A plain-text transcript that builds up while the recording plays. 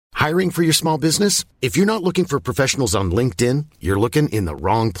Hiring for your small business? If you're not looking for professionals on LinkedIn, you're looking in the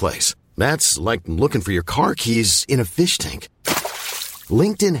wrong place. That's like looking for your car keys in a fish tank.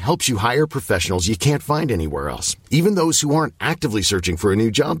 LinkedIn helps you hire professionals you can't find anywhere else, even those who aren't actively searching for a new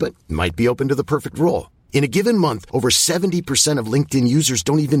job but might be open to the perfect role. In a given month, over 70% of LinkedIn users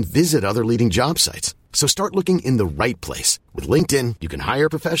don't even visit other leading job sites. So start looking in the right place. With LinkedIn, you can hire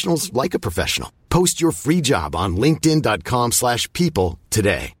professionals like a professional. Post your free job on linkedin.com/people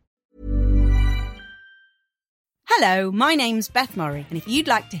today. Hello, my name's Beth Murray, and if you'd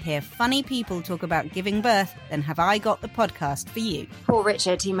like to hear funny people talk about giving birth, then have I got the podcast for you. Poor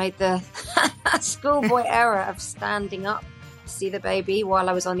Richard, he made the schoolboy error of standing up to see the baby while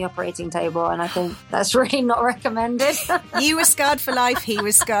I was on the operating table, and I think that's really not recommended. You were scarred for life, he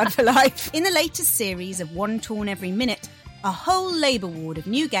was scarred for life. In the latest series of One Torn Every Minute, a whole labour ward of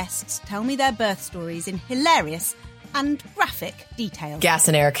new guests tell me their birth stories in hilarious and graphic detail. Gas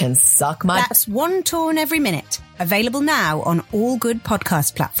and air can suck my... That's One Torn Every Minute. Available now on all good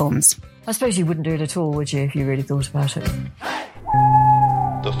podcast platforms. I suppose you wouldn't do it at all, would you, if you really thought about it?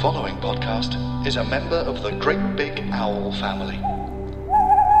 The following podcast is a member of the Great Big Owl family.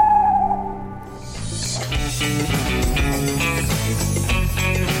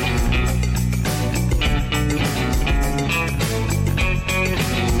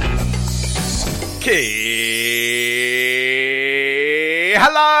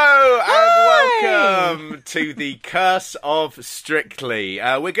 Hello and welcome to the Curse of Strictly.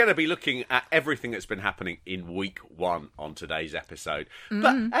 We're going to be looking at everything that's been happening in week one on today's episode.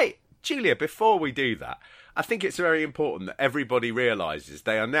 But hey, Julia, before we do that, I think it's very important that everybody realises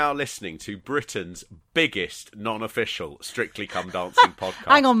they are now listening to Britain's biggest non-official Strictly Come Dancing podcast.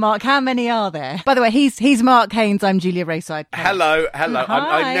 Hang on, Mark, how many are there? By the way, he's Mark Haynes, I'm Julia Rayside. Hello.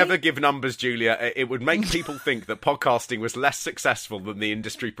 Hi. I never give numbers, Julia. It would make people think that podcasting was less successful than the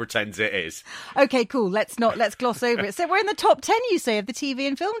industry pretends it is. Okay, cool. Let's gloss over it. So we're in the top 10, you say, of the TV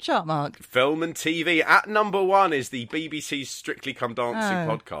and film chart, Mark. Film and TV. At number one is the BBC's Strictly Come Dancing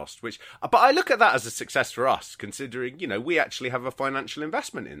podcast, but I look at that as a success for us, considering, we actually have a financial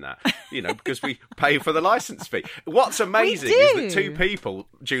investment in that, because we pay for the licence fee. What's amazing is that two people,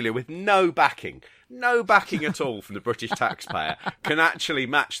 Julia, with no backing at all from the British taxpayer can actually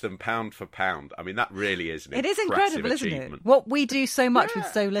match them pound for pound. I mean, that really is an impressive incredible, achievement. isn't it? What we do so much with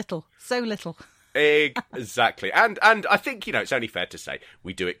so little. Exactly. And I think, it's only fair to say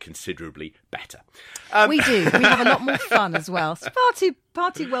we do it considerably better. We do. We have a lot more fun as well. It's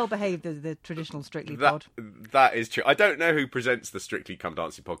far too well behaved as the traditional Strictly pod. That is true. I don't know who presents the Strictly Come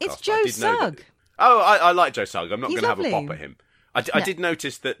Dancing podcast. It's Joe Sugg. I like Joe Sugg. I'm not going to have a pop lovely. at him. I did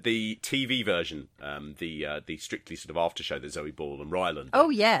notice that the TV version, the Strictly sort of after show that Zoe Ball and Ryland. Oh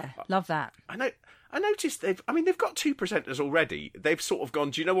yeah, love that. I noticed they've got two presenters already. They've sort of gone,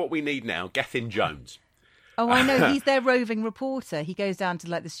 do you know what we need now? Gethin Jones. Oh, I know. He's their roving reporter. He goes down to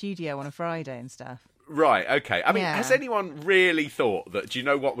the studio on a Friday and stuff. Right, okay. I mean, has anyone really thought that, do you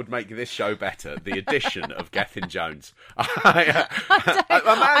know what would make this show better? The addition of Gethin Jones. I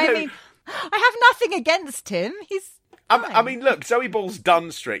have nothing against him. He's fine. I mean, look, Zoe Ball's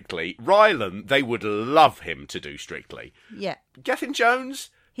done Strictly. Rylan, they would love him to do Strictly. Yeah. Gethin Jones...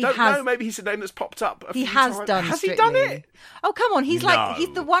 Don't know, maybe he's a name that's popped up a few times. Has he done it? Oh, come on, he's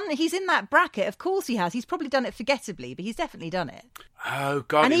the one, he's in that bracket, of course he has. He's probably done it forgettably, but he's definitely done it. Oh,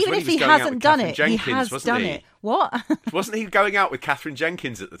 God. And even if he hasn't done it, he has done it. What? Wasn't he going out with Catherine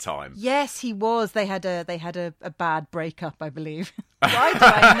Jenkins at the time? Yes, he was. They had a bad breakup, I believe. Why do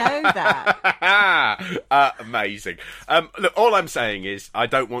I know that? Amazing. Look, all I'm saying is I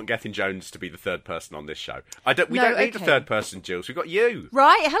don't want Gethin Jones to be the third person on this show. We don't need a third person, Jules. We've got you.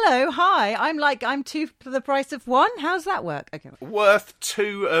 Right. Hello. Hi. I'm two for the price of one. How's that work? Okay. Worth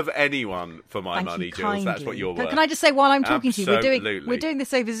two of anyone for my money, Jules. Kindly. That's what you're worth. Can I just say, while I'm talking to you, Absolutely. we're doing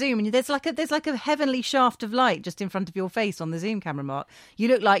this over Zoom, and there's like a heavenly shaft of light just in front of your face on the Zoom camera, Mark. You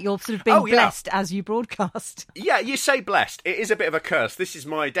look like you're sort of being blessed as you broadcast. Yeah, you say blessed. It is a bit of a curse. This is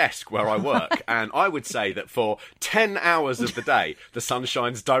my desk where I work, and I would say that for 10 hours of the day, the sun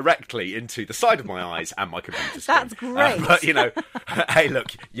shines directly into the side of my eyes and my computer screen. That's great. But, hey,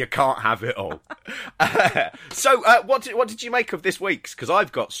 look, you can't have it all. So, what did you make of this week's? Because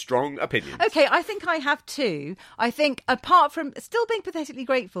I've got strong opinions. Okay, I think I have too. I think, apart from still being pathetically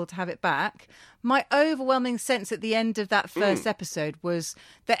grateful to have it back, my overwhelming sense at the end of that first episode was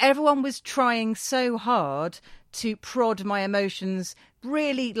that everyone was trying so hard to prod my emotions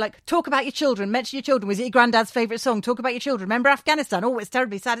really, like, talk about your children, mention your children. Was it your granddad's favourite song? Talk about your children. Remember Afghanistan? Oh, it's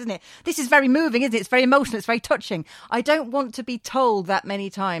terribly sad, isn't it? This is very moving, isn't it? It's very emotional. It's very touching. I don't want to be told that many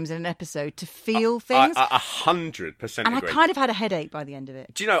times in an episode to feel things. 100% and agree. I kind of had a headache by the end of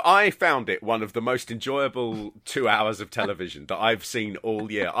it. Do you know, I found it one of the most enjoyable 2 hours of television that I've seen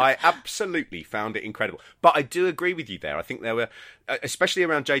all year. I absolutely found it incredible. But I do agree with you there. I think there were, especially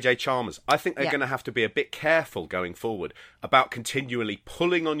around JJ Chalmers, I think they're going to have to be a bit careful going forward about continually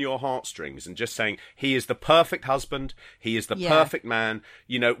pulling on your heartstrings and just saying, he is the perfect husband, he is the perfect man,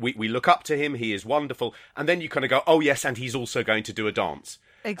 you know, we look up to him, he is wonderful, and then you kind of go, oh yes, and he's also going to do a dance.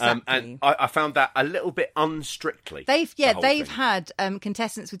 Exactly. And I found that a little bit unstrictly. They've had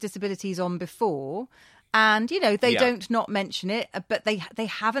contestants with disabilities on before, and, you know, they don't not mention it, but they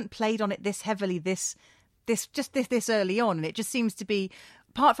haven't played on it this heavily this early on, and it just seems to be,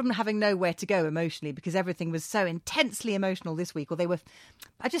 apart from having nowhere to go emotionally, because everything was so intensely emotional this week,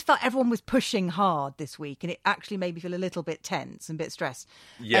 I just felt everyone was pushing hard this week, and it actually made me feel a little bit tense and a bit stressed.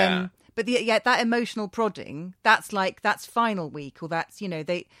 Yeah. But that emotional prodding, that's final week, or that's, you know,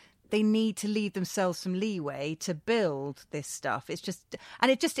 they need to leave themselves some leeway to build this stuff. It's just,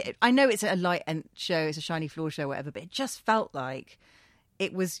 I know it's a light and show, it's a shiny floor show, whatever, but it just felt like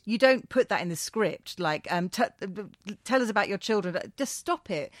it was, you don't put that in the script, like, tell us about your children. Just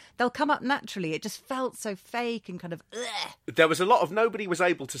stop it. They'll come up naturally. It just felt so fake and kind of, ugh. There was a lot of, nobody was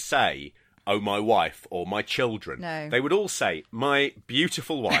able to say, oh, my wife or my children. No. They would all say, my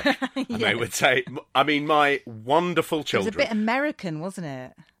beautiful wife. And they would say, I mean, my wonderful children. It was a bit American, wasn't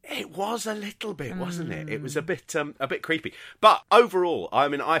it? It was a little bit, wasn't it? It was a bit creepy. But overall, I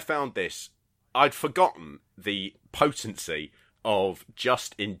mean, I found this, I'd forgotten the potency of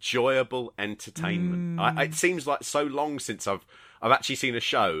just enjoyable entertainment. It seems like so long since I've actually seen a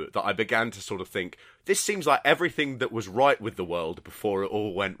show that I began to sort of think, this seems like everything that was right with the world before it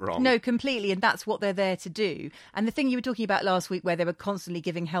all went wrong. No, completely, and that's what they're there to do. And the thing you were talking about last week, where they were constantly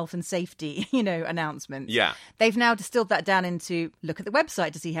giving health and safety, you know, announcements. Yeah. They've now distilled that down into, look at the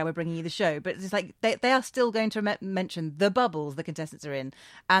website to see how we're bringing you the show. But it's like, they are still going to mention the bubbles the contestants are in.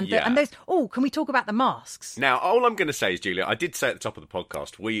 And those, can we talk about the masks? Now, all I'm going to say is, Julia, I did say at the top of the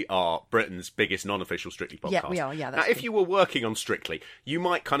podcast, we are Britain's biggest non-official Strictly podcast. Yeah, we are, yeah. Now, if you were working on Strictly, you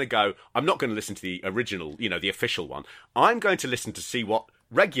might kind of go, I'm not going to listen to the original, you know, the official one. I'm going to listen to see what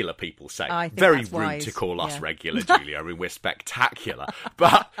regular people say. I think Very that's rude wise. to call us regular, Julia. I mean, we're spectacular.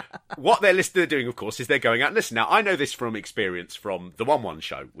 But what they're doing, of course, is they're going out and listen. Now, I know this from experience from the 1-1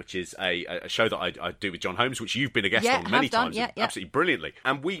 show, which is a show that I do with John Holmes, which you've been a guest on many times, absolutely brilliantly.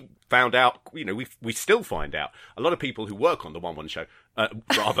 And we found out, you know, we still find out, a lot of people who work on the 1-1 show,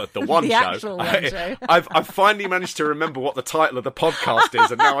 rather the one the show. Actual one show. I've finally managed to remember what the title of the podcast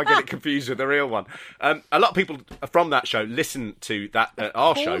is, and now I get it confused with the real one. A lot of people from that show listen to that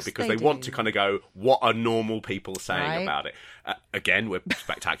our show because they want to kind of go, what are normal people saying about it? Again, we're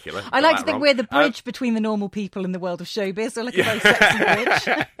spectacular. I like to think we're the bridge between the normal people in the world of showbiz, so like a very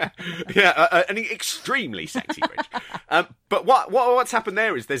sexy bridge. An extremely sexy bridge. But what's happened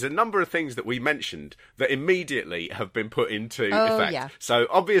there is there's a number of things that we mentioned that immediately have been put into effect. Yeah. So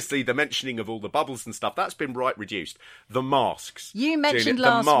obviously the mentioning of all the bubbles and stuff, that's been reduced. The masks. You mentioned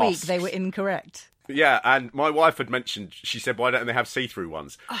Julia, last week they were incorrect. Yeah, and my wife had mentioned, she said, why don't they have see-through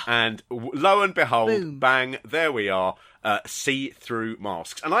ones? And lo and behold, boom, bang, there we are. See-through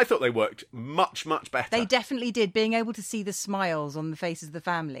masks, and I thought they worked much better. They definitely did. Being able to see the smiles on the faces of the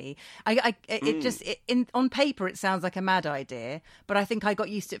family, on paper it sounds like a mad idea, but I think I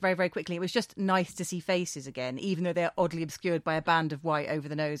got used to it very, very quickly. It was just nice to see faces again, even though they're oddly obscured by a band of white over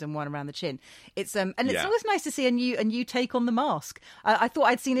the nose and one around the chin. It's it's always nice to see a new take on the mask. I thought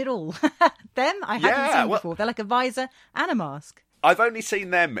I'd seen it all. Them I hadn't seen before. They're like a visor and a mask. I've only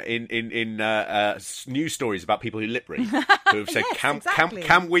seen them in news stories about people who lip read, who have said,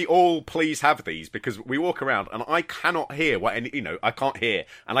 "Can we all please have these?" Because we walk around and I cannot hear I can't hear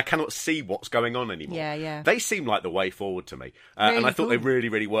and I cannot see what's going on anymore. Yeah. They seem like the way forward to me, and I thought they really,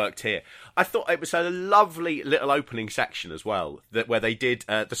 really worked here. I thought it was a lovely little opening section as well, where they did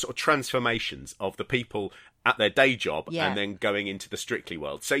the sort of transformations of the people at their day job and then going into the Strictly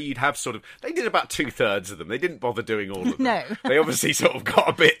world. So you'd have they did about 2/3 of them. They didn't bother doing all of them. No. They obviously sort of got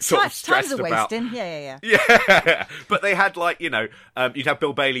a bit stressed times are about. wasting. Yeah. Yeah, but they had you'd have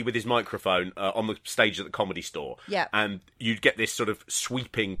Bill Bailey with his microphone on the stage at the Comedy Store. Yeah. And you'd get this sort of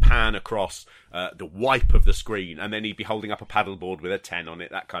sweeping pan across the wipe of the screen, and then he'd be holding up a paddleboard with a 10 on it,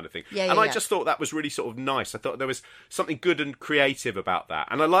 that kind of thing. I just thought that was really sort of nice. I thought there was something good and creative about that.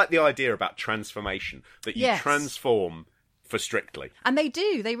 And I like the idea about transformation, that you transform for Strictly. And they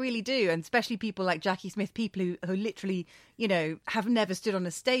really do. And especially people like Jackie Smith, people who literally, have never stood on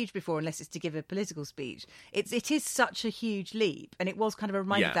a stage before unless it's to give a political speech. It is such a huge leap. And it was kind of a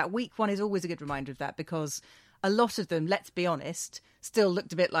reminder of that. Week one is always a good reminder of that, because a lot of them, let's be honest, still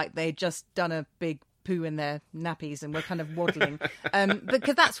looked a bit like they'd just done a big poo in their nappies and were kind of waddling.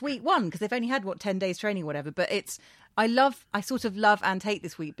 Because that's week one, because they've only had, 10 days training or whatever. But I sort of love and hate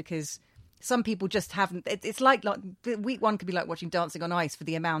this week, because some people just haven't. It's like week one could be like watching Dancing on Ice for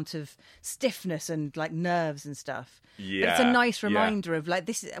the amount of stiffness and like nerves and stuff. Yeah, but it's a nice reminder of like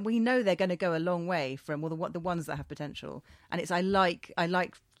this. We know they're going to go a long way from the ones that have potential, and I like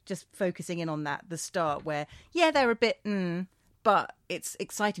just focusing in on that, the start where they're a bit, but it's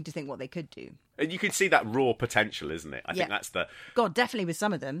exciting to think what they could do. And you can see that raw potential, isn't it? I think that's God, definitely with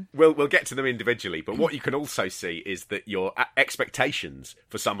some of them. We'll get to them individually, but what you can also see is that your expectations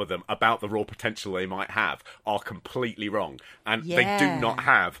for some of them about the raw potential they might have are completely wrong. And they do not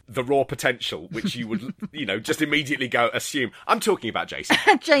have the raw potential, which you would, just immediately assume. I'm talking about Jason.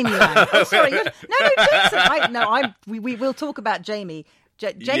 Jamie Lang. Oh, sorry. No, Jason. We will talk about Jamie.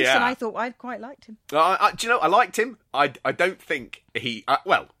 Jason, I thought I quite liked him. Do you know, I liked him. I don't think he...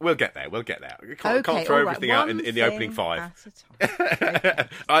 well, we'll get there. Can't throw everything out in the opening 5.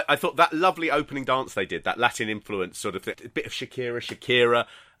 I thought that lovely opening dance they did, that Latin influence sort of thing, a bit of Shakira,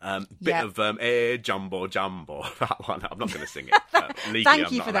 bit of Jumbo, that one. I'm not going to sing it. Legally,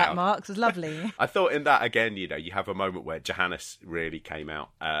 Thank you for that, Mark. It was lovely. I thought in that, again, you have a moment where Johannes really came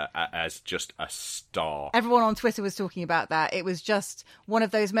out as just a star. Everyone on Twitter was talking about that. It was just one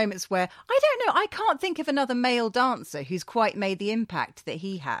of those moments where, I don't know, I can't think of another male dancer who's quite made the impact that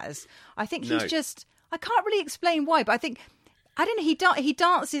he has. I think he's just... I can't really explain why, but I don't know, he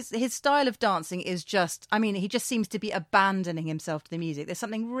dances, his style of dancing is just, he just seems to be abandoning himself to the music. There's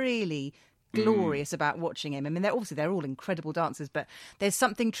something really glorious about watching him. They're all incredible dancers, but there's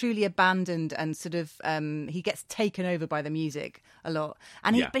something truly abandoned and sort of, he gets taken over by the music a lot.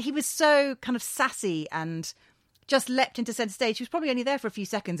 And but he was so kind of sassy and just leapt into centre stage. He was probably only there for a few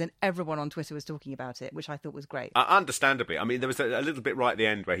seconds and everyone on Twitter was talking about it, which I thought was great. Understandably. There was a little bit right at the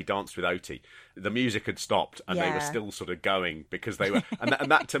end where he danced with Oti. The music had stopped and they were still sort of going because they were...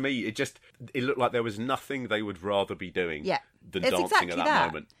 and that to me, it looked like there was nothing they would rather be doing than dancing exactly at that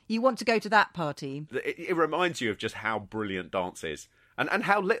moment. You want to go to that party. It reminds you of just how brilliant dance is. And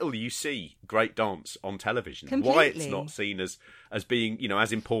how little you see great dance on television. Completely. Why it's not seen as being,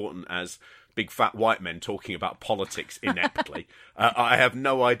 as important as big fat white men talking about politics ineptly. I have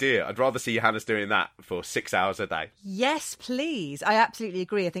no idea. I'd rather see Johannes doing that for 6 hours a day. Yes, please. I absolutely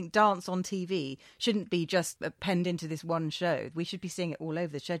agree. I think dance on TV shouldn't be just penned into this one show. We should be seeing it all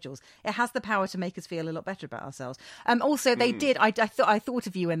over the schedules. It has the power to make us feel a lot better about ourselves. Also, they did. I thought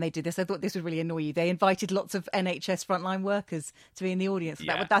of you when they did this. I thought this would really annoy you. They invited lots of NHS frontline workers to be in the audience.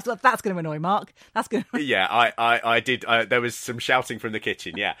 Yeah. That's going to annoy Mark. That's going to... Yeah, I did. There was some shouting from the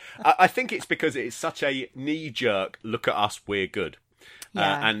kitchen. Yeah, I think it's because it's such a knee-jerk look at us, we're good.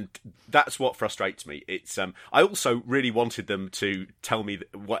 And that's what frustrates me. It's I also really wanted them to tell me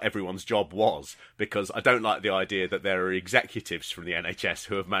what everyone's job was, because I don't like the idea that there are executives from the NHS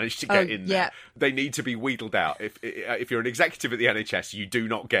who have managed to get in there. They need to be wheedled out. If you're an executive at the NHS, you do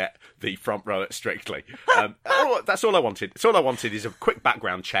not get the front row at Strictly. That's all I wanted. All I wanted is a quick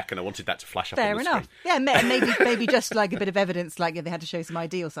background check, and I wanted that to flash up on the screen. Yeah, maybe just like a bit of evidence, like if they had to show some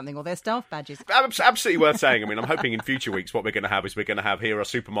ID or something, or their staff badges. Absolutely worth saying. I'm hoping in future weeks what we're going to have here are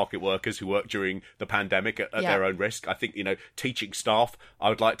supermarket workers who work during the pandemic at their own risk. I think, teaching staff, I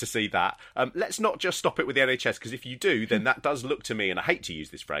would like to see that. Let's not just stop it with the NHS, because if you do, then that does look to me, and I hate to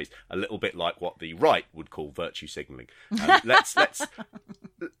use this phrase, a little bit like what the right would call virtue signalling.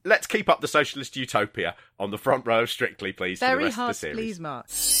 Let's keep up the socialist utopia on the front row of Strictly, please, for the rest of the series. Please, Mark.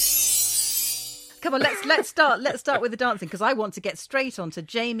 Come on, let's start with the dancing, because I want to get straight on to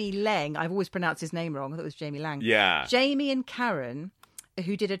Jamie Lang. I've always pronounced his name wrong. I thought it was Jamie Lang. Yeah. Jamie and Karen,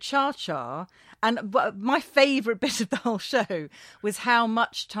 who did a cha-cha. And my favourite bit of the whole show was how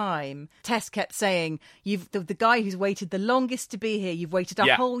much time Tess kept saying, the guy who's waited the longest to be here, you've waited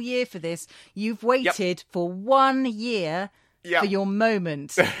a whole year for this. You've waited for 1 year for your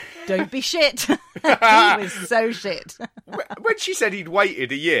moment. Don't be shit. He was so shit. When she said he'd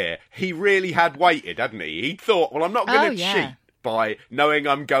waited a year, he really had waited, hadn't he? He'd thought, well, I'm not going to cheat by knowing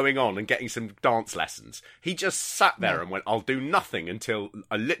I'm going on and getting some dance lessons. He just sat there and went, I'll do nothing until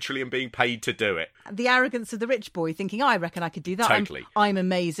I literally am being paid to do it. The arrogance of the rich boy thinking, I reckon I could do that. Totally. I'm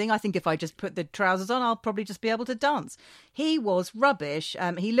amazing. I think if I just put the trousers on, I'll probably just be able to dance. He was rubbish.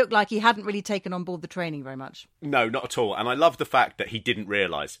 He looked like he hadn't really taken on board the training very much. No, not at all. And I love the fact that he didn't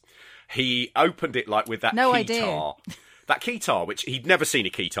realise. He opened it like with that no keytar. idea. that keytar, which he'd never seen a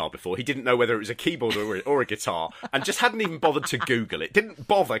keytar before. He didn't know whether it was a keyboard or a guitar, and just hadn't even bothered to Google it. Didn't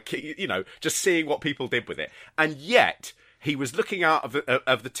bother, just seeing what people did with it. And yet, he was looking out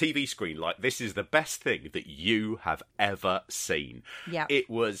of the TV screen like, this is the best thing that you have ever seen. Yeah. It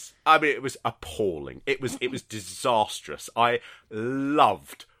was appalling. It was disastrous. I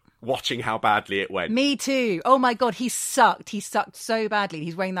loved watching how badly it went. Me too. Oh my God, he sucked. He sucked so badly.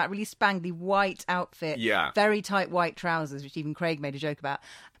 He's wearing that really spangly white outfit. Yeah. Very tight white trousers, which even Craig made a joke about.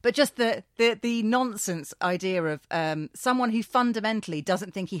 But just the nonsense idea of someone who fundamentally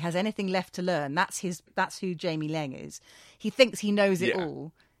doesn't think he has anything left to learn. That's who Jamie Leng is. He thinks he knows it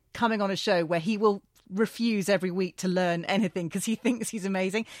all. Coming on a show where he will refuse every week to learn anything because he thinks he's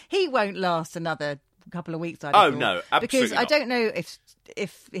amazing. He won't last another couple of weeks. No, absolutely because not. I don't know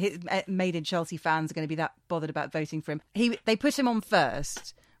if his Made in Chelsea fans are going to be that bothered about voting for him. They put him on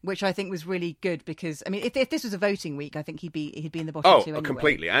first, which I think was really good because, I mean, if this was a voting week, I think he'd be in the bottom two anyway.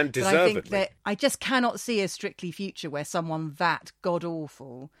 Completely, and But deservedly. I think that I just cannot see a Strictly future where someone that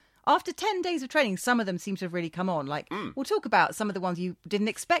god-awful, after 10 days of training, some of them seem to have really come on. Like, we'll talk about some of the ones you didn't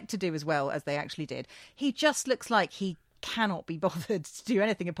expect to do as well as they actually did. He just looks like he cannot be bothered to do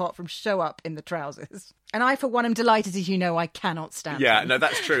anything apart from show up in the trousers. And I, for one, am delighted, as you know, I cannot stand him. Yeah, no,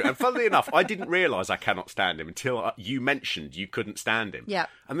 that's true. And funnily enough, I didn't realise I cannot stand him until you mentioned you couldn't stand him. Yeah.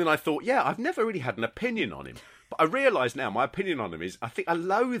 And then I thought, I've never really had an opinion on him. But I realise now my opinion on him is I think I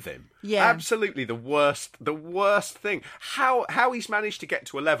loathe him. Yeah. Absolutely the worst thing. How he's managed to get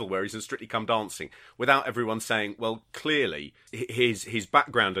to a level where he's in Strictly Come Dancing without everyone saying, well, clearly his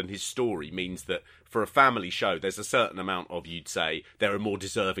background and his story means that for a family show, there's a certain amount of, you'd say, there are more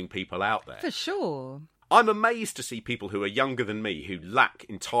deserving people out there. For sure. I'm amazed to see people who are younger than me who lack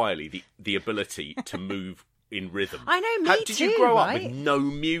entirely the ability to move in rhythm. I know, me Did too, you grow up right? with no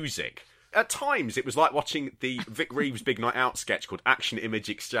music? At times, it was like watching the Vic Reeves Big Night Out sketch called Action Image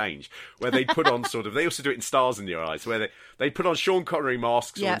Exchange, where they put on they also do it in Stars in Your Eyes, where they put on Sean Connery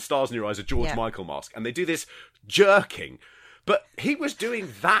masks or in Stars in Your Eyes a George Michael mask, and they do this jerking. But he was doing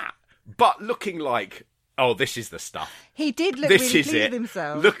that, but looking like, oh, this is the stuff. He did look this really is pleased it. with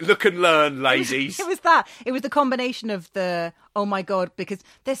himself. Look and learn, ladies. It was that. It was the combination of the, oh my God, because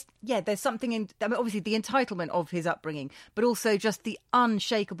there's something in, I mean, obviously the entitlement of his upbringing, but also just the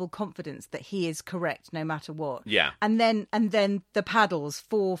unshakable confidence that he is correct no matter what. Yeah. And then the paddles,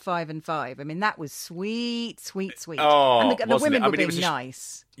 4, 5 and 5. I mean, that was sweet, sweet, sweet. Oh, and the wasn't women it? I were mean, it being was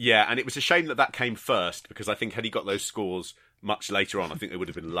nice. Yeah, and it was a shame that came first, because I think had he got those scores much later on, I think they would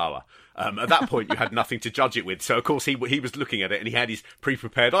have been lower. At that point, you had nothing to judge it with. So, of course, he was looking at it and he had his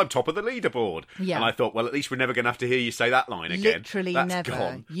pre-prepared, I'm top of the leaderboard. Yeah. And I thought, well, at least we're never going to have to hear you say that line again. Literally That's never.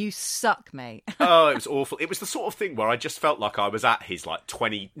 Gone. You suck, mate. Oh, it was awful. It was the sort of thing where I just felt like I was at his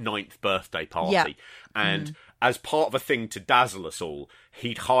 29th birthday party. Yeah. And as part of a thing to dazzle us all,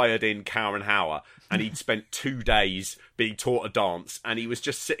 he'd hired in Karen Hauer and he'd spent 2 days being taught a dance, and he was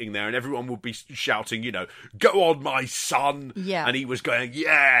just sitting there and everyone would be shouting, go on, my son. Yeah. And he was going,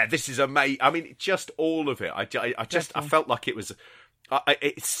 yeah, this is amazing. I mean, just all of it. I felt like it was...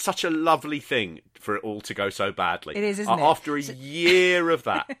 it's such a lovely thing for it all to go so badly. It is, isn't it? After a year of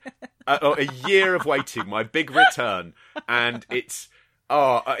that, a year of waiting, my big return, and it's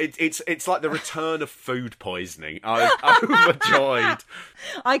like the return of food poisoning. I'm overjoyed.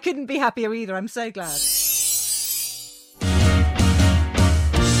 I couldn't be happier either. I'm so glad.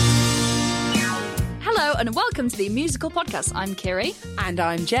 Hello and welcome to the musical podcast. I'm Kiri. And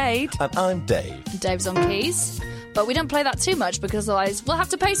I'm Jade. And I'm Dave. Dave's on keys. But we don't play that too much because otherwise we'll have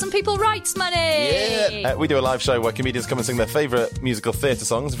to pay some people rights money. Yeah. We do a live show where comedians come and sing their favourite musical theatre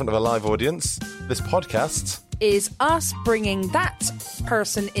songs in front of a live audience. This podcast is us bringing that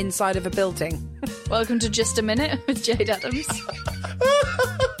person inside of a building. Welcome to Just a Minute with Jade Adams.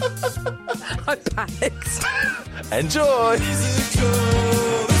 I panicked. Enjoy!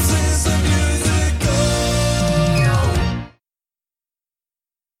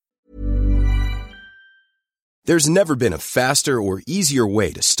 There's never been a faster or easier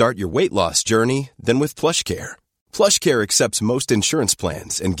way to start your weight loss journey than with PlushCare. PlushCare accepts most insurance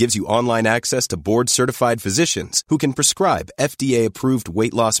plans and gives you online access to board-certified physicians who can prescribe FDA-approved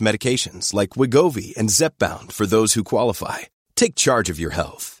weight loss medications like Wegovy and Zepbound for those who qualify. Take charge of your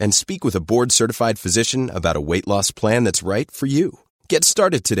health and speak with a board-certified physician about a weight loss plan that's right for you. Get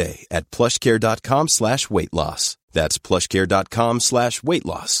started today at plushcare.com/weight loss. That's plushcare.com/weight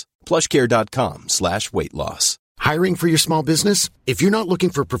loss. plushcare.com/weight loss. Hiring for your small business? If you're not looking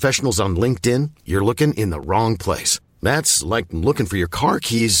for professionals on LinkedIn, you're looking in the wrong place. That's like looking for your car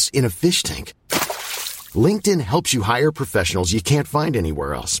keys in a fish tank. LinkedIn helps you hire professionals you can't find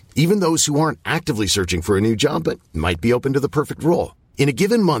anywhere else, even those who aren't actively searching for a new job but might be open to the perfect role. In a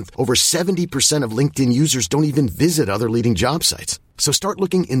given month, over 70% of LinkedIn users don't even visit other leading job sites. So start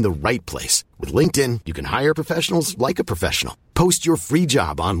looking in the right place. With LinkedIn, you can hire professionals like a professional. Post your free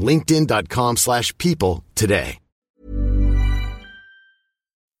job on linkedin.com/people today.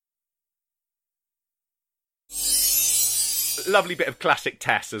 Lovely bit of classic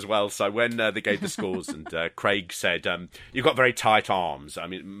Tess as well. So when they gave the scores and Craig said, you've got very tight arms. I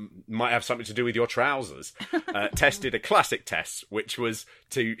mean, might have something to do with your trousers. Tess did a classic Tess, which was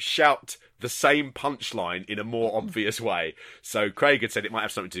to shout the same punchline in a more obvious way. So Craig had said it might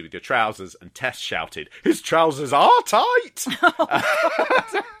have something to do with your trousers, and Tess shouted, his trousers are tight!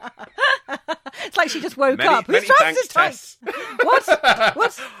 It's like she just woke up. His trousers thanks, tight!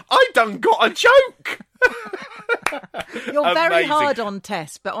 What? I done got a joke! You're very hard on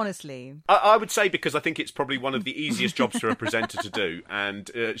Tess, but honestly... I would say because I think it's probably one of the easiest jobs for a presenter to do,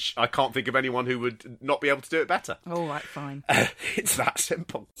 and I can't think of anyone who would not be able to do it better. All right, fine. It's that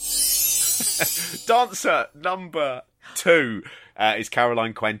simple. Dancer number 2 is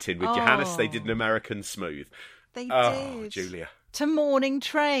Caroline Quentin with Johannes. They did an American Smooth. They did. Julia. To Morning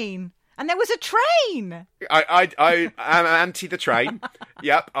Train. And there was a train. I am anti the train.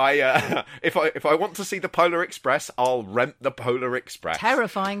 Yep. If I want to see the Polar Express, I'll rent the Polar Express.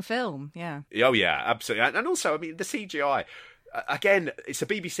 Terrifying film. Yeah. Oh yeah, absolutely. And also, I mean, the CGI. Again, it's a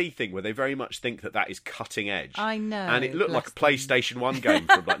BBC thing where they very much think that is cutting edge. I know. And it looked like a PlayStation 1 game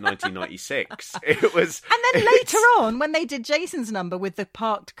from like 1996. It was. And then later on, when they did Jason's number with the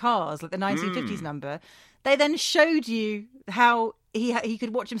parked cars, like the 1950s number, they then showed you how he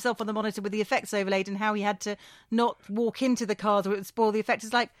could watch himself on the monitor with the effects overlaid and how he had to not walk into the cars or it would spoil the effect.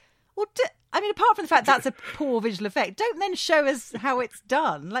 It's like, well, I mean, apart from the fact that's a poor visual effect, don't then show us how it's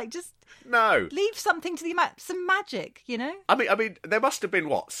done. Like, just leave something to some magic, you know? I mean, there must have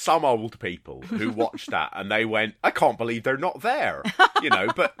been some old people who watched that and they went, I can't believe they're not there, you know.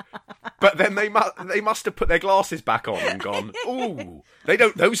 But then they must have put their glasses back on and gone, ooh,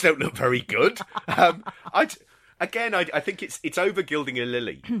 those don't look very good. Again, I think it's over gilding a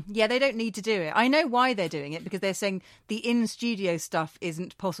lily. Yeah, they don't need to do it. I know why they're doing it, because they're saying the in-studio stuff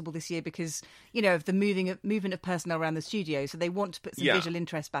isn't possible this year because, you know, of the movement of personnel around the studio. So they want to put some visual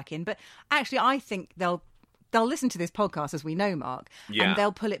interest back in. But actually, I think they'll listen to this podcast, as we know, Mark, and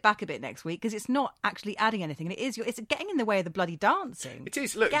they'll pull it back a bit next week because it's not actually adding anything. And it's getting in the way of the bloody dancing. It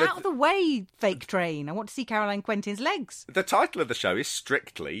is. Look, Get out of the way, fake train. I want to see Caroline Quentin's legs. The title of the show is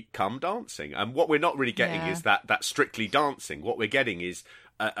Strictly Come Dancing. And what we're not really getting is that Strictly Dancing. What we're getting is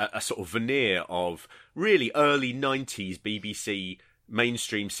a sort of veneer of really early 90s BBC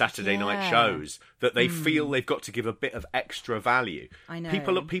mainstream Saturday night shows that they feel they've got to give a bit of extra value. I know.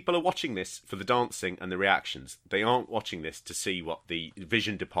 People are watching this for the dancing and the reactions. They aren't watching this to see what the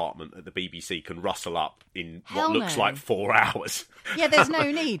vision department at the BBC can rustle up in looks like 4 hours. Yeah, there's no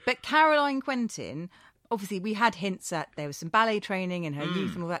need. But Caroline Quentin, obviously, we had hints at there was some ballet training in her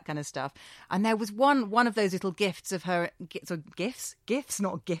youth and all that kind of stuff. And there was one of those little gifts of her... Gifts,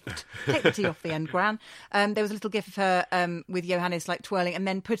 not a gift. Take the T off the end, Gran. There was a little gif of her with Johannes like twirling and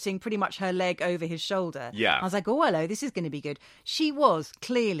then putting pretty much her leg over his shoulder. Yeah. I was like, oh, hello, this is going to be good. She was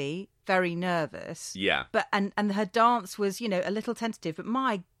clearly very nervous. Yeah. But and her dance was, you know, a little tentative. But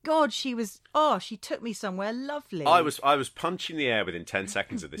my God, she she took me somewhere lovely. I was punching the air within 10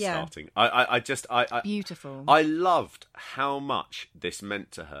 seconds of this starting. I beautiful. I loved how much this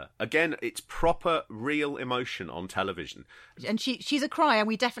meant to her. Again, it's proper, real emotion on television. And she's a crier, and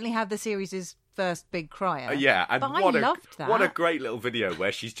we definitely have the series' first big crier. Yeah, and but I loved that. What a great little video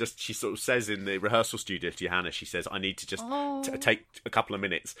where she sort of says in the rehearsal studio to Johannes, she says, I need to just take a couple of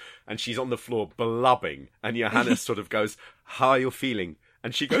minutes. And she's on the floor blubbing, and Johannes sort of goes, how are you feeling?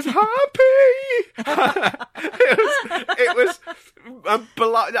 And she goes, happy! it was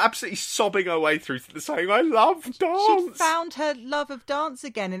absolutely sobbing her way through saying, I love dance. She found her love of dance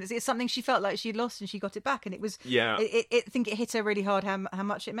again, and it's something she felt like she'd lost and she got it back. And it was, I think it hit her really hard how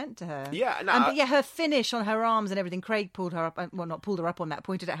much it meant to her. Yeah. But her finish on her arms and everything, Craig pulled her up, well, not pulled her up on that,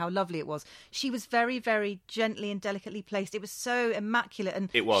 pointed out how lovely it was. She was very, very gently and delicately placed. It was so immaculate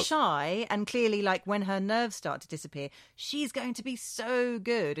and shy, and clearly, like, when her nerves start to disappear, she's going to be so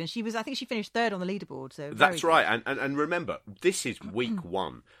good. And I think she finished third on the leaderboard. So that's right. And remember, this is week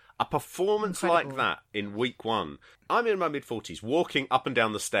one. A performance like that in week one, I'm in my mid-40s. Walking up and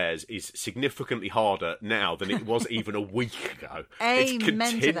down the stairs is significantly harder now than it was even a week ago. It's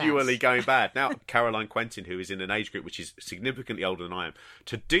continually going bad. Now, Caroline Quentin, who is in an age group which is significantly older than I am,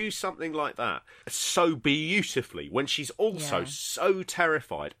 to do something like that so beautifully when she's also so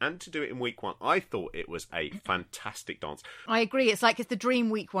terrified, and to do it in week 1, I thought it was a fantastic dance. I agree. It's the dream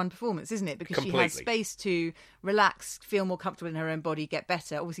week 1 performance, isn't it? Because she has space to relax, feel more comfortable in her own body, get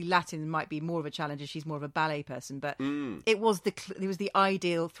better. Obviously, Latin might be more of a challenge as she's more of a ballet person, but it was the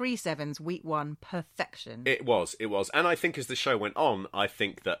ideal 3/7s week 1 perfection. It was, and I think as the show went on, I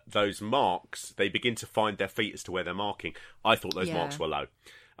think that those marks, they begin to find their feet as to where they're marking. I thought those marks were low.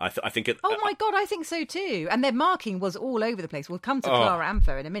 I think it. Oh my God, I think so too. And their marking was all over the place. We'll come to Clara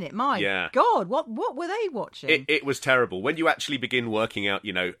Ampho in a minute. My God, what were they watching? It was terrible. When you actually begin working out,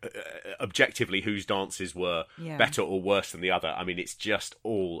 objectively whose dances were better or worse than the other, I mean, it's just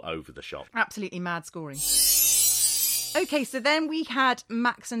all over the shop. Absolutely mad scoring. Okay, so then we had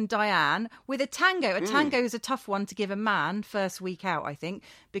Max and Diane with a tango. A tango is a tough one to give a man first week out, I think,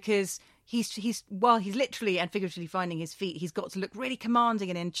 because he's literally and figuratively finding his feet, he's got to look really commanding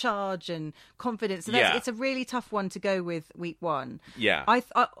and in charge and confident. So it's a really tough one to go with week 1. Yeah.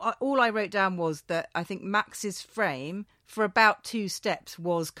 All I wrote down was that I think Max's frame for about 2 steps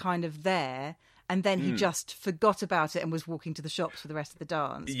was kind of there. And then he just forgot about it and was walking to the shops for the rest of the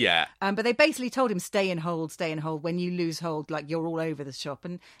dance. Yeah. But they basically told him, stay and hold. When you lose hold, you're all over the shop.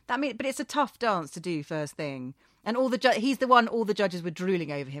 And but it's a tough dance to do first thing. And he's the one all the judges were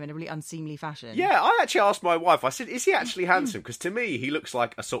drooling over him in a really unseemly fashion. Yeah, I actually asked my wife, I said, is he actually handsome? Because to me, he looks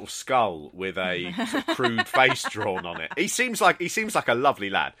like a sort of skull with a sort of crude face drawn on it. He seems like a lovely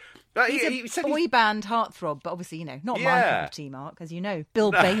lad. He's a boy band heartthrob, but obviously, not my cup of tea, Mark. As you know,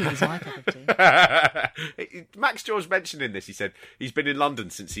 Bill Bailey's my cup of tea. Max George mentioned in this, he said he's been in London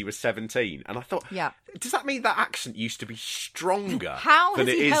since he was 17. And I thought, does that mean that accent used to be stronger than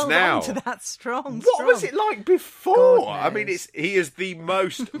it is now? How has he held on to that strong? What was it like before? I mean, he is the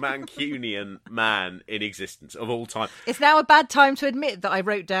most Mancunian man in existence of all time. It's now a bad time to admit that I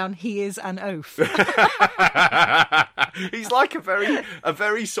wrote down he is an oaf. He's like a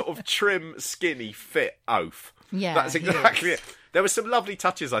very sort of trim, skinny, fit oaf. Yeah, that's exactly it. There were some lovely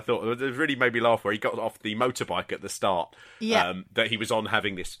touches, I thought, that really made me laugh, where he got off the motorbike at the start, that he was on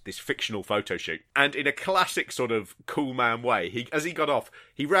having this fictional photo shoot. And in a classic sort of cool man way, as he got off,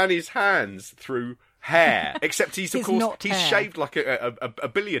 he ran his hands through hair, except he's shaved like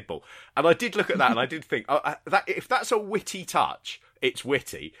a billiard ball. And I did look at that and I did think, that if that's a witty touch, it's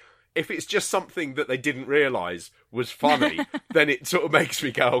witty. If it's just something that they didn't realise was funny, then it sort of makes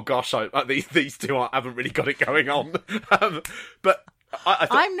me go, oh gosh, these two haven't really got it going on. But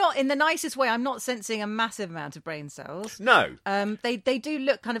I'm not, in the nicest way, I'm not sensing a massive amount of brain cells. No. They do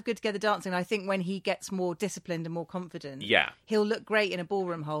look kind of good together dancing. I think when he gets more disciplined and more confident, he'll look great in a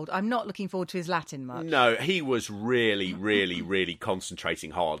ballroom hold. I'm not looking forward to his Latin much. No, he was really, really, really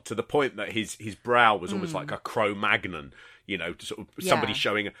concentrating hard, to the point that his brow was almost like a Cro-Magnon. Sort of somebody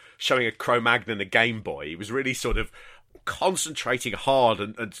showing a Cro-Magnon, a Game Boy. He was really sort of concentrating hard,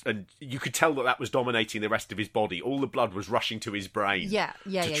 and you could tell that was dominating the rest of his body. All the blood was rushing to his brain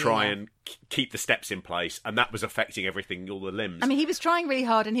to try and keep the steps in place, and that was affecting everything, all the limbs. I mean, he was trying really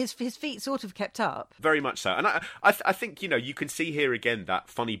hard, and his feet sort of kept up. Very much so. And I think, you can see here again that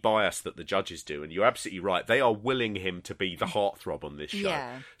funny bias that the judges do, and you're absolutely right. They are willing him to be the heartthrob on this show.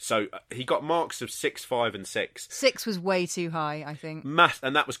 Yeah. So he got marks of 6, 5 and 6. 6 was way too high, I think.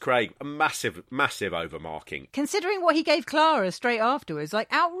 And that was Craig. A massive, massive overmarking. Considering what he gave Clara straight afterwards,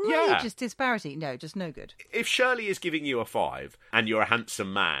 outrageous disparity. No, just no good. If Shirley is giving you a 5 and you're a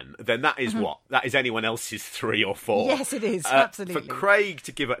handsome man, then that is what? That is anyone else's 3 or 4. Yes, it is. Absolutely. For Craig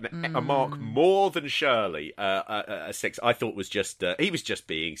to give a mark more than Shirley, a 6, I thought was just he was just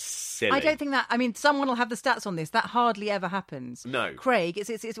being silly. I don't think that. I mean, someone will have the stats on this. That hardly ever happens. No, Craig.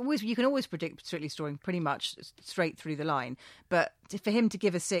 It's always, you can always predict Strictly Scoring pretty much straight through the line, but for him to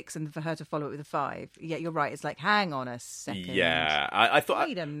give a 6 and for her to follow it with a 5, you're right. It's like, hang on a second. Yeah, I thought.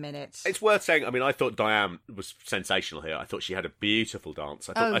 Wait a minute. It's worth saying. I mean, I thought Diane was sensational here. I thought she had a beautiful dance.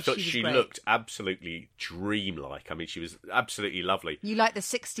 I thought she looked absolutely dreamlike. I mean, she was absolutely lovely. You like the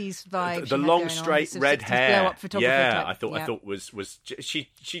 60s vibe? The long, straight red hair. Blow-up photographer type. I thought was she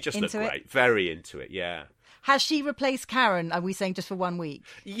just looked great. Very into it. Yeah. Has she replaced Karen? Are we saying just for 1 week?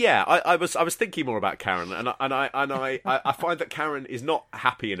 Yeah, I was thinking more about Karen, and I find that Karen is not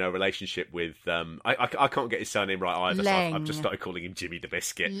happy in her relationship with I can't get his surname right either. So I've just started calling him Jimmy the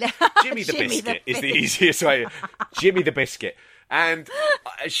Biscuit. Jimmy the Biscuit is the easiest way. Jimmy the Biscuit, and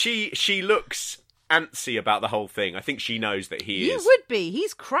she looks antsy about the whole thing. I think she knows that he is. You would be.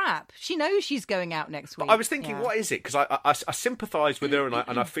 He's crap. She knows she's going out next week. But I was thinking, what is it? Because I sympathise with her,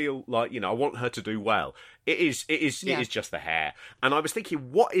 and I feel like, I want her to do well. It is just the hair. And I was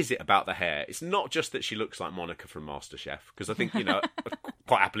thinking, what is it about the hair? It's not just that she looks like Monica from MasterChef, because I think, I'd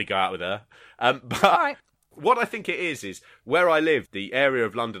quite happily go out with her. But all right. What I think it is where I live, the area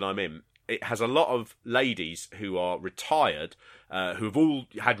of London I'm in, it has a lot of ladies who are retired, who have all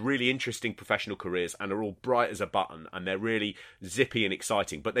had really interesting professional careers and are all bright as a button, and they're really zippy and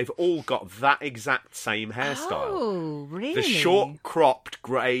exciting, but they've all got that exact same hairstyle. Oh, really? The short, cropped,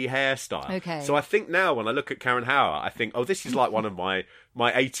 grey hairstyle. Okay. So I think now when I look at Karen Hauer, I think, this is like one of my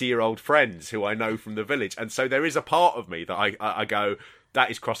 80-year-old friends who I know from the village. And so there is a part of me that I go, that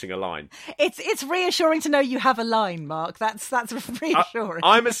is crossing a line. It's reassuring to know you have a line, Mark. That's reassuring.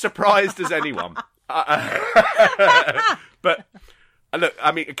 I'm as surprised as anyone. But look,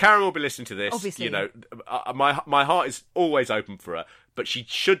 I mean, Karen will be listening to this. Obviously. My heart is always open for her, but she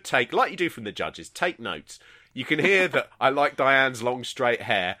should take, like you do from the judges, take notes. You can hear that I like Diane's long, straight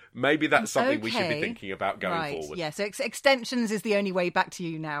hair. Maybe that's something we should be thinking about going forward. Yeah, so extensions is the only way back to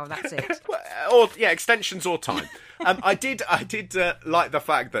you now. That's it. Extensions or time. I did like the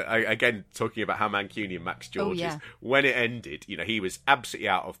fact that, again, talking about how Mancunian Max George is, when it ended, he was absolutely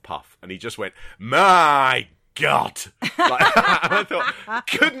out of puff, and he just went, "My God!" I thought,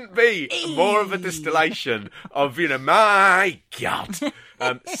 couldn't be more of a distillation of, my God.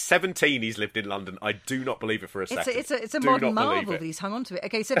 17 he's lived in London. I do not believe it for a second. It's a modern marvel that he's hung on to it.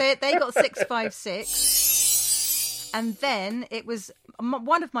 Okay, so they got 656. And then it was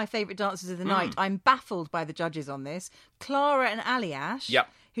one of my favourite dances of the night. I'm baffled by the judges on this. Clara and Aliash,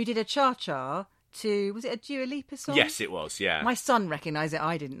 who did a cha-cha to, was it a Dua Lipa song? Yes, it was, yeah. My son recognised it.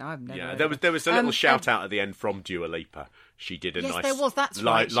 I didn't. I've never heard it. There was a little shout out at the end from Dua Lipa. She did a nice... there was. That's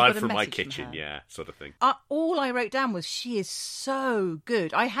right. Live from my kitchen, sort of thing. All I wrote down was, she is so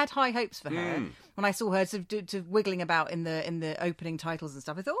good. I had high hopes for her when I saw her sort of wiggling about in the opening titles and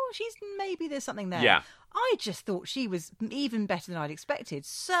stuff. I thought, maybe there's something there. Yeah. I just thought she was even better than I'd expected.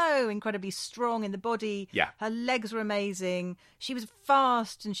 So incredibly strong in the body. Yeah. Her legs were amazing. She was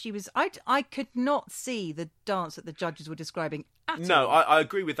fast, and she was... I could not see the dance that the judges were describing at all. No, I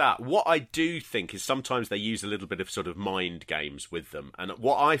agree with that. What I do think is sometimes they use a little bit of sort of mind games with them. And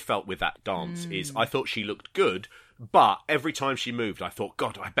what I felt with that dance is I thought she looked good, but every time she moved, I thought,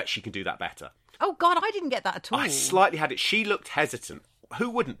 God, I bet she can do that better. Oh, God, I didn't get that at all. I slightly had it. She looked hesitant. Who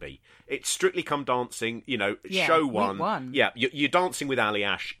wouldn't be? It's Strictly Come Dancing, show one. Week one. Yeah, you're dancing with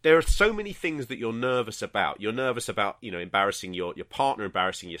Aliash. There are so many things that you're nervous about. You're nervous about, embarrassing your partner,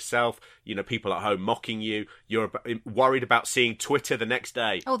 embarrassing yourself, people at home mocking you. You're worried about seeing Twitter the next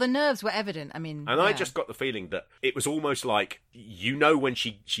day. Oh, the nerves were evident. I just got the feeling that it was almost like, when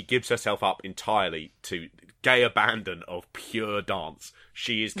she gives herself up entirely to gay abandon of pure dance,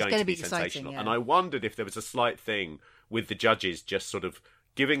 she is going to be sensational. And I wondered if there was a slight thing with the judges just sort of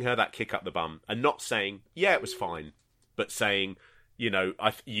giving her that kick up the bum and not saying, yeah, it was fine, but saying, you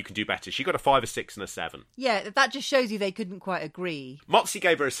can do better. She got a 5, a 6 and a 7. Yeah, that just shows you they couldn't quite agree. Motzi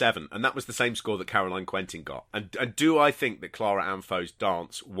gave her a 7, and that was the same score that Caroline Quentin got. And do I think that Clara Amfo's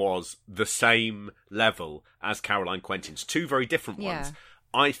dance was the same level as Caroline Quentin's? Two very different ones.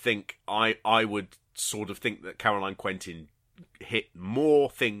 I think I would sort of think that Caroline Quentin hit more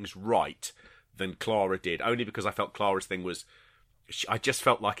things right than Clara did, only because I felt Clara's thing was... I just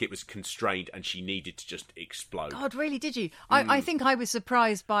felt like it was constrained and she needed to just explode. God, really, did you? I think I was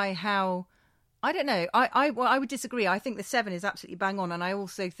surprised by how... I don't know. I would disagree. I think the 7 is absolutely bang on, and I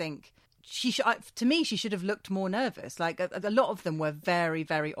also think... to me, she should have looked more nervous. Like, a lot of them were very,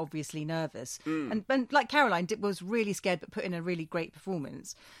 very obviously nervous. And like Caroline was really scared but put in a really great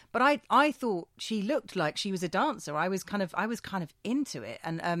performance. But I thought she looked like she was a dancer. I was kind of into it.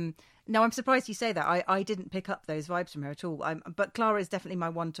 And no, I'm surprised you say that. I didn't pick up those vibes from her at all. But Clara is definitely my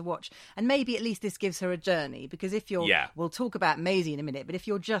one to watch. And maybe at least this gives her a journey. Because if you're... Yeah. We'll talk about Maisie in a minute. But if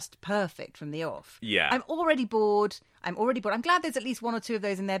you're just perfect from the off... Yeah. I'm already bored. I'm glad there's at least 1 or 2 of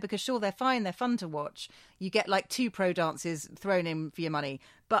those in there. Because sure, they're fine. They're fun to watch. You get like 2 pro dances thrown in for your money.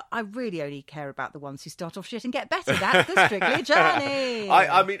 But I really only care about the ones who start off shit and get better. That's the Strictly journey.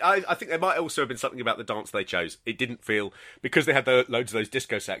 I think there might also have been something about the dance they chose. It didn't feel... Because they had loads of those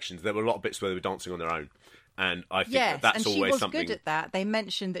disco sections, there were a lot of bits where they were dancing on their own. And I think that's always something... Yes, and she was good at that. They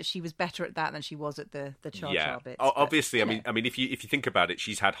mentioned that she was better at that than she was at the cha-cha bits. Obviously, but, I mean, if you think about it,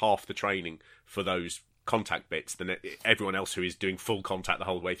 she's had half the training for those contact bits than everyone else who is doing full contact the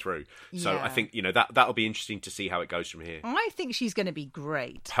whole way through. So I think, that'll be interesting to see how it goes from here. I think she's going to be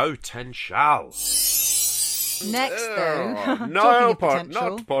great. Potential. Next, though, no, talking of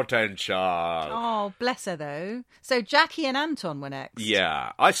not potential. Oh, bless her, though. So Jackie and Anton were next.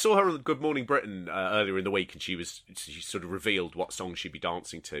 Yeah, I saw her on Good Morning Britain earlier in the week, and she sort of revealed what song she'd be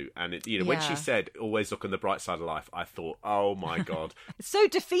dancing to. And when she said "always look on the bright side of life," I thought, "Oh my god, it's so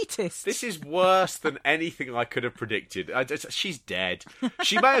defeatist. This is worse than anything I could have predicted." She's dead.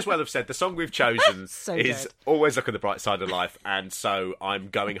 She may as well have said the song we've chosen is "Always Look on the Bright Side of Life," and so I'm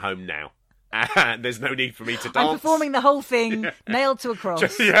going home now. And there's no need for me to dance. I'm performing the whole thing nailed to a cross.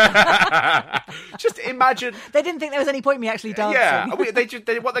 Just imagine. They didn't think there was any point in me actually dancing. Yeah,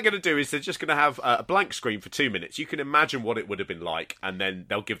 what they're going to do is they're just going to have a blank screen for 2 minutes. You can imagine what it would have been like, and then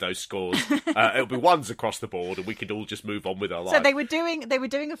they'll give those scores. It'll be ones across the board, and we could all just move on with our lives. So they were doing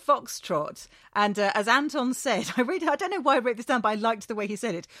a foxtrot, and as Anton said, I don't know why I wrote this down, but I liked the way he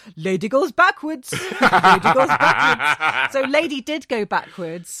said it. Lady goes backwards. Lady goes backwards. So Lady did go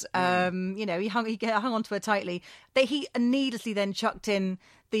backwards. He hung on to her tightly. He needlessly then chucked in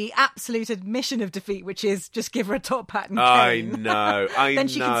the absolute admission of defeat, which is just give her a top hat and cane. I know. Then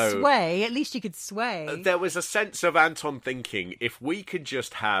she could sway. At least she could sway. There was a sense of Anton thinking, if we could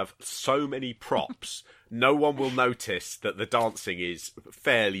just have so many props, no one will notice that the dancing is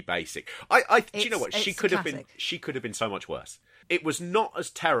fairly basic. Do you know what? She could have been so much worse. It was not as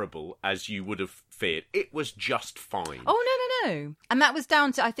terrible as you would have feared. It was just fine. Oh, no. And that was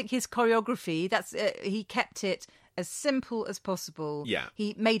down to, I think, his choreography. He kept it as simple as possible. Yeah.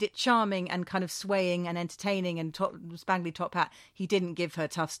 He made it charming and kind of swaying and entertaining and spangly top hat. He didn't give her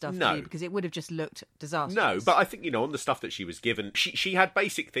tough stuff to do because it would have just looked disastrous. No, but I think, on the stuff that she was given, she had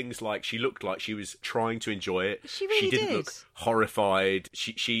basic things like she looked like she was trying to enjoy it. She really did. She didn't look horrified.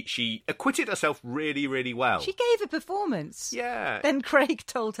 She acquitted herself really, really well. She gave a performance. Yeah. Then Craig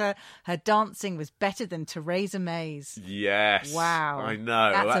told her dancing was better than Theresa May's. Yes. Wow. I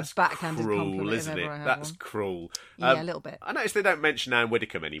know. That's a backhanded cruel, compliment, isn't it? That's one. Cruel. Yeah, a little bit. I noticed they don't mention Anne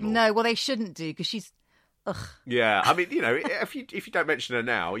Widdecombe anymore. No, well, they shouldn't do because she's... Ugh. Yeah, I mean, if you don't mention her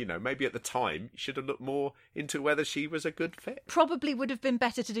now, maybe at the time you should have looked more into whether she was a good fit. Probably would have been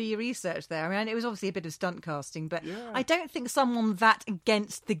better to do your research there. I mean, it was obviously a bit of stunt casting, but I don't think someone that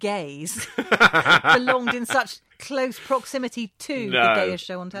against the gays belonged in such close proximity to the gayest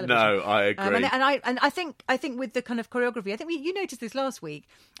show on television. No, I agree. And I think with the kind of choreography, I think you noticed this last week,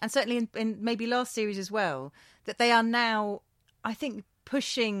 and certainly in maybe last series as well, that they are now, I think,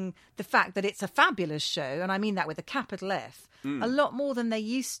 pushing the fact that it's a fabulous show, and I mean that with a capital F, a lot more than they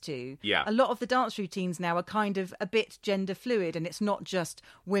used to. Yeah. A lot of the dance routines now are kind of a bit gender fluid, and it's not just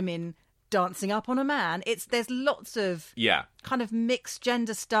women dancing up on a man. There's lots of kind of mixed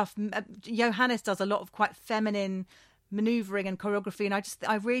gender stuff. Johannes does a lot of quite feminine manoeuvring and choreography, and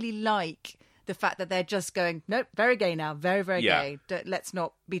I really like the fact that they're just going, nope, very gay now, very, very gay. Let's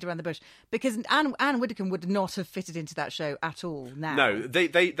not beat around the bush. Because Anne Widdecombe would not have fitted into that show at all now. No,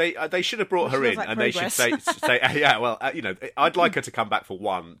 they should have brought her in, and progress. They should say, yeah, well, I'd like her to come back for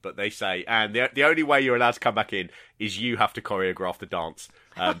one, but they say, and the only way you're allowed to come back in is you have to choreograph the dance.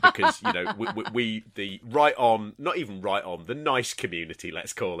 Because, the not even right on, the nice community,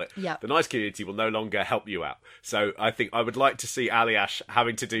 let's call it. Yeah. The nice community will no longer help you out. So I think I would like to see Aliash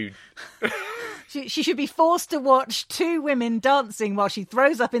having to do... She should be forced to watch two women dancing while she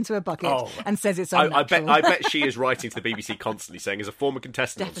throws up into a bucket and says it's unnatural. I bet she is writing to the BBC constantly saying, as a former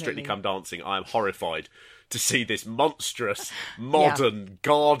contestant on Strictly Come Dancing, I am horrified to see this monstrous, modern,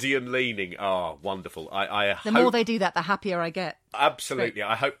 Guardian-leaning... Oh, wonderful. The more they do that, the happier I get. Absolutely.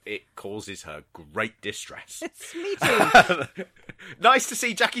 I hope it causes her great distress. It's me too. Nice to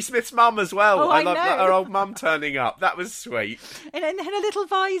see Jackie Smith's mum as well. Oh, I love know. her old mum turning up. That was sweet. In a little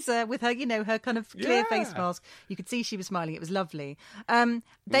visor with her, her kind of clear face mask. You could see she was smiling. It was lovely.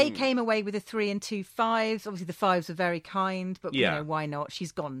 They came away with a 3 and 2 5s. Obviously, the 5s were very kind, but why not?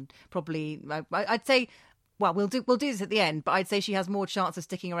 She's gone probably. I'd say. Well, we'll do this at the end, but I'd say she has more chance of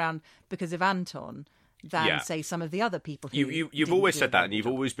sticking around because of Anton than, say, some of the other people. You've always said that, and you've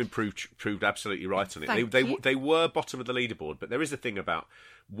always been proved absolutely right on it. They were bottom of the leaderboard, but there is a thing about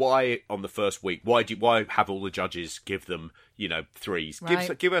why on the first week, why have all the judges give them 3s?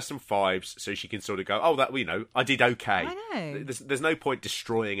 Right. Give her some 5s so she can sort of go, oh, that I did okay. I know. There's no point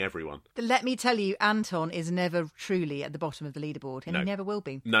destroying everyone. Let me tell you, Anton is never truly at the bottom of the leaderboard, and he never will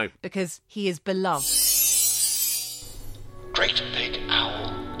be. No, because he is beloved.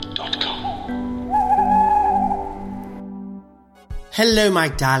 GreatBigOwl.com. Hello, my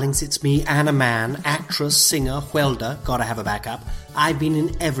darlings. It's me, Anna Mann, actress, singer, welder. Gotta have a backup. I've been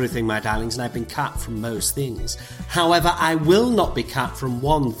in everything, my darlings, and I've been cut from most things. However, I will not be cut from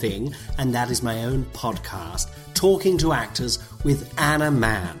one thing, and that is my own podcast, Talking to Actors with Anna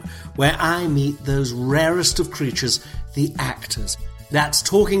Mann, where I meet those rarest of creatures, the actors. That's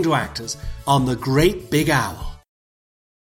Talking to Actors on the Great Big Owl.